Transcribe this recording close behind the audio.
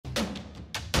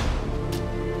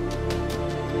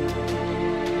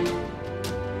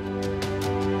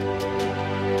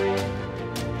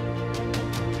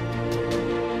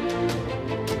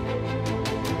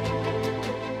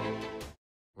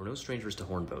strangers to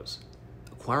hornbows.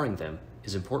 Acquiring them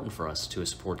is important for us to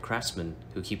support craftsmen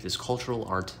who keep this cultural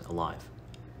art alive.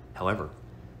 However,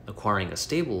 acquiring a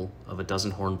stable of a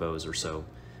dozen hornbows or so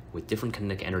with different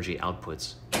kinetic energy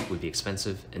outputs would be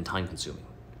expensive and time-consuming.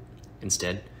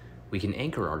 Instead, we can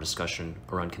anchor our discussion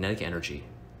around kinetic energy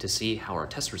to see how our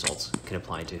test results can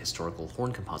apply to historical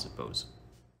horn composite bows.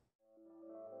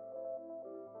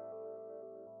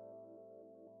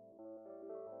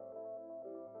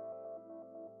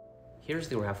 Here's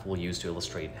the graph we'll use to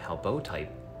illustrate how bow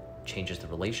type changes the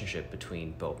relationship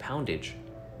between bow poundage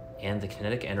and the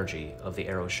kinetic energy of the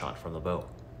arrow shot from the bow.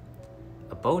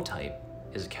 A bow type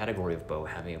is a category of bow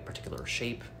having a particular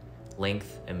shape,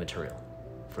 length, and material.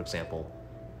 For example,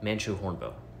 Manchu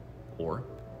hornbow, or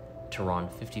Tehran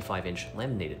 55-inch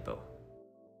laminated bow.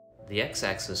 The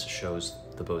x-axis shows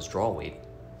the bow's draw weight,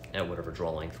 at whatever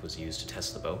draw length was used to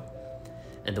test the bow,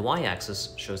 and the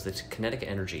y-axis shows the kinetic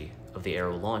energy of the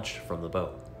arrow launched from the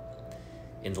bow.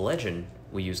 In the legend,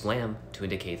 we use lam to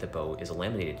indicate the bow is a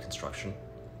laminated construction,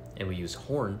 and we use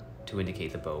horn to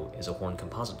indicate the bow is a horn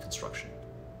composite construction.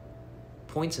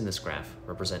 Points in this graph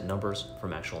represent numbers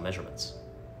from actual measurements.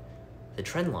 The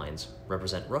trend lines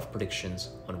represent rough predictions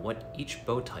on what each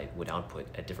bow type would output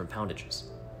at different poundages.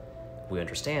 We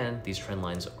understand these trend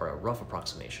lines are a rough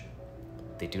approximation.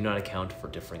 They do not account for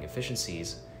differing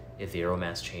efficiencies if the arrow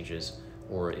mass changes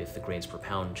or if the grains per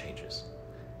pound changes.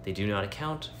 They do not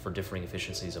account for differing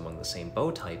efficiencies among the same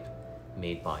bow type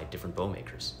made by different bow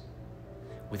makers.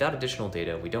 Without additional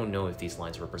data, we don't know if these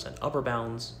lines represent upper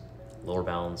bounds, lower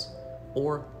bounds,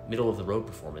 or middle-of-the-road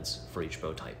performance for each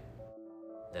bow type.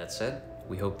 That said,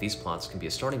 we hope these plots can be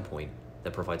a starting point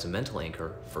that provides a mental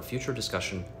anchor for future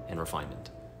discussion and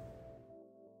refinement.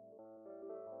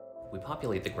 We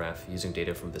populate the graph using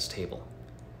data from this table.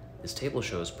 This table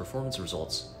shows performance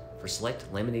results for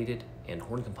select laminated and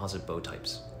horn composite bow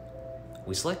types.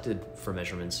 We selected for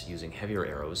measurements using heavier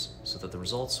arrows so that the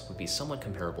results would be somewhat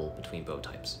comparable between bow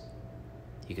types.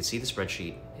 You can see the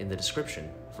spreadsheet in the description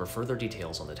for further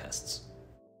details on the tests.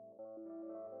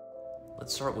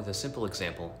 Let's start with a simple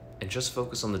example and just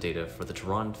focus on the data for the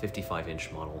Tehran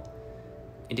 55-inch model,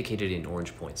 indicated in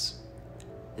orange points.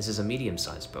 This is a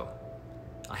medium-sized bow.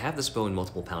 I have this bow in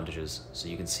multiple poundages, so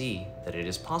you can see that it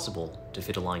is possible to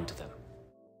fit a line to them.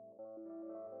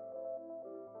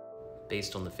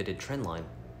 Based on the fitted trend line,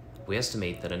 we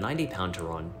estimate that a 90-pound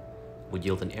Tehran would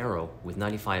yield an arrow with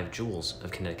 95 joules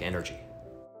of kinetic energy.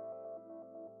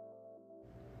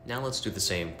 Now let's do the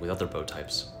same with other bow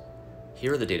types.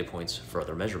 Here are the data points for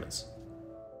other measurements.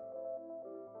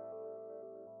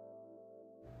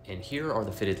 And here are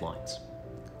the fitted lines.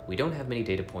 We don't have many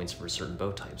data points for certain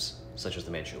bow types, such as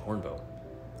the Manchu hornbow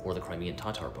or the Crimean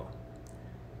Tatar bow.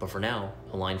 But for now,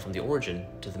 a line from the origin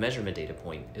to the measurement data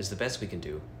point is the best we can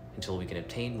do until we can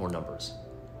obtain more numbers.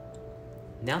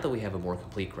 Now that we have a more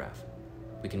complete graph,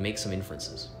 we can make some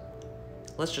inferences.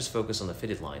 Let's just focus on the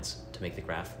fitted lines to make the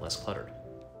graph less cluttered.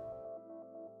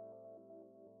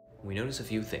 We notice a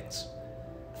few things.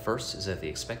 First is that the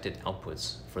expected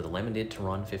outputs for the laminated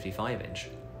Tehran 55-inch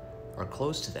are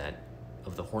close to that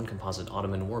of the horn composite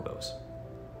Ottoman warbows.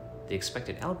 The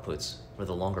expected outputs for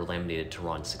the longer laminated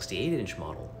Tehran 68-inch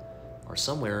model are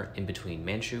somewhere in between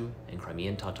Manchu and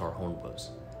Crimean Tatar hornbows.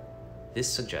 This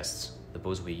suggests the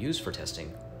bows we use for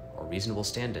testing are reasonable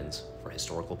stand-ins for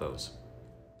historical bows.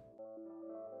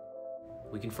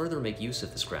 We can further make use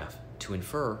of this graph to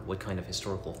infer what kind of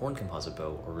historical horn composite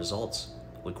bow or results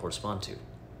would correspond to.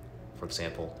 For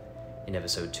example, in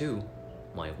episode 2,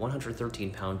 my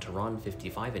 113-pound Tehran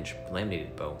 55-inch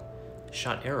laminated bow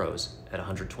shot arrows at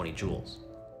 120 joules.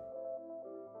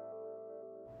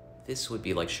 This would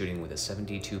be like shooting with a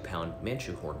 72-pound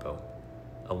Manchu hornbow,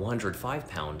 a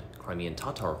 105-pound Crimean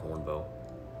Tatar hornbow,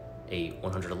 a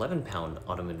 111-pound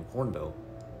Ottoman hornbow,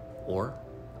 or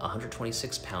a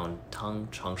 126-pound Tang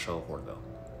Changsha hornbow.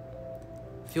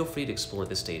 Feel free to explore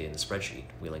this data in the spreadsheet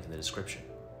we link in the description.